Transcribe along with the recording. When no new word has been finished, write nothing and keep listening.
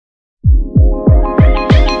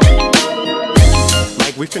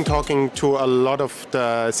We've been talking to a lot of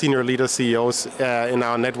the senior leader CEOs in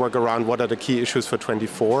our network around what are the key issues for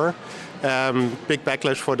 24. Big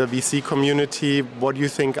backlash for the VC community. What do you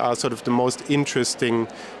think are sort of the most interesting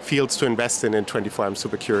fields to invest in 24? I'm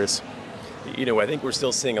super curious. You know, I think we're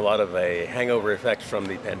still seeing a lot of a hangover effect from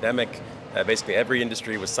the pandemic. Basically every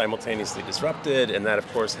industry was simultaneously disrupted, and that of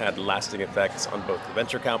course had lasting effects on both the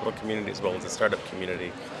venture capital community as well as the startup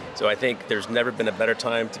community. So I think there's never been a better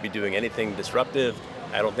time to be doing anything disruptive.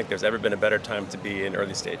 I don't think there's ever been a better time to be an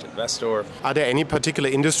early stage investor. Are there any particular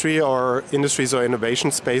industries or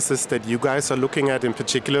innovation spaces that you guys are looking at in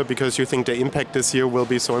particular because you think the impact this year will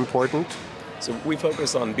be so important? So we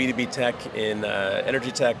focus on B2B tech in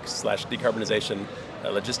energy tech / decarbonization,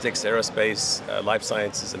 logistics, aerospace, life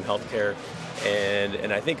sciences, and healthcare.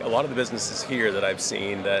 And I think a lot of the businesses here that I've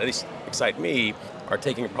seen that at least excite me are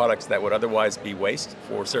taking products that would otherwise be waste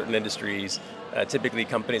for certain industries, typically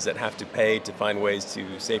companies that have to pay to find ways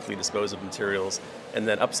to safely dispose of materials, and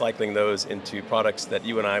then upcycling those into products that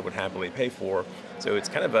you and I would happily pay for. So it's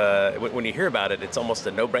kind of when you hear about it, it's almost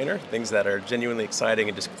a no-brainer, things that are genuinely exciting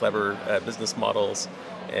and just clever business models.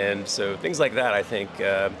 And so things like that, I think,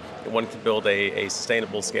 one can build a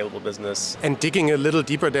sustainable, scalable business. And digging a little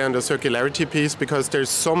deeper there on the circularity piece, because there's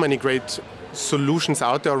so many great solutions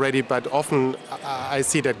out there already, but often I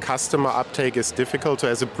see that customer uptake is difficult. So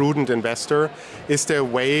as a prudent investor, is there a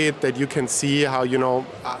way that you can see how,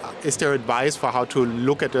 is there advice for how to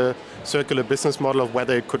look at a circular business model of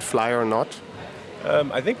whether it could fly or not?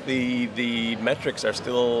 I think the metrics are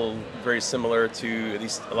still very similar to at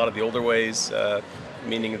least a lot of the older ways,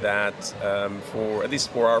 meaning that at least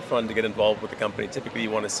for our fund to get involved with the company, typically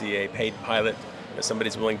you want to see a paid pilot. If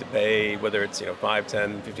somebody's willing to pay, whether it's $5,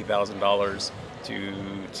 $10, $50,000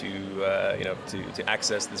 to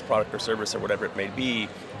access this product or service or whatever it may be.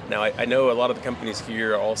 Now I know a lot of the companies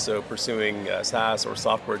here are also pursuing SaaS or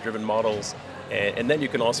software-driven models, and then you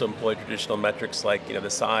can also employ traditional metrics like the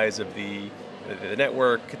size of the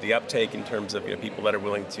network, the uptake in terms of people that are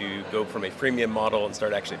willing to go from a freemium model and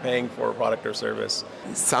start actually paying for a product or service.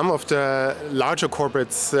 Some of the larger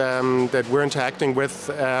corporates that we're interacting with,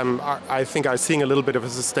 I think, are seeing a little bit of a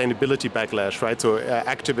sustainability backlash, right? So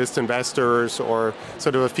activist investors, or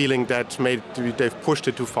sort of a feeling that maybe they've pushed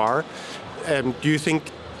it too far. Do you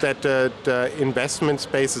think that the investment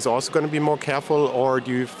space is also going to be more careful, or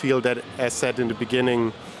do you feel that, as said in the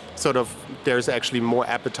beginning, sort of there's actually more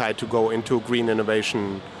appetite to go into green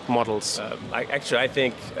innovation models? I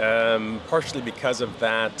think partially because of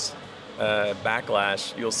that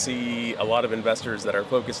backlash, you'll see a lot of investors that are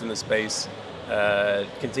focused in the space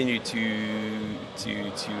continue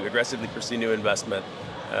to aggressively pursue new investment.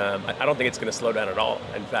 I don't think it's going to slow down at all.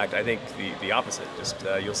 In fact, I think the opposite. Just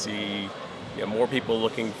you'll see more people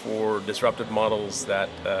looking for disruptive models that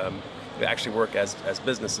actually work as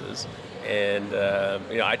businesses. And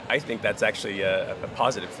I think that's actually a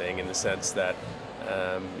positive thing in the sense that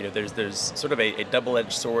there's sort of a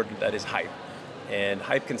double-edged sword that is hype, and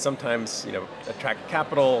hype can sometimes attract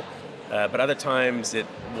capital, but other times it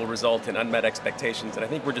will result in unmet expectations. And I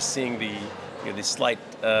think we're just seeing the slight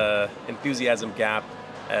enthusiasm gap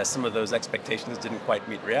as some of those expectations didn't quite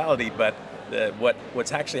meet reality. But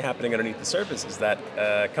what's actually happening underneath the surface is that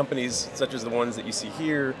companies such as the ones that you see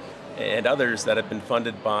here and others that have been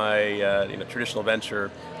funded by traditional venture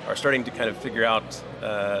are starting to kind of figure out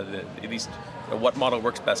at least what model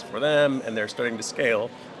works best for them, and they're starting to scale.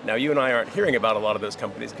 Now, you and I aren't hearing about a lot of those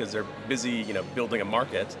companies because they're busy building a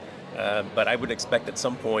market, but I would expect at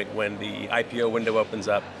some point when the IPO window opens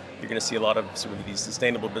up, you're going to see a lot of sort of these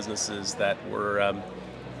sustainable businesses that were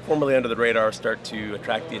formerly under the radar start to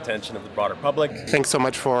attract the attention of the broader public. Thanks so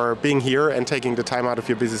much for being here and taking the time out of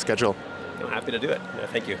your busy schedule. I'm happy to do it.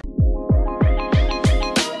 Thank you.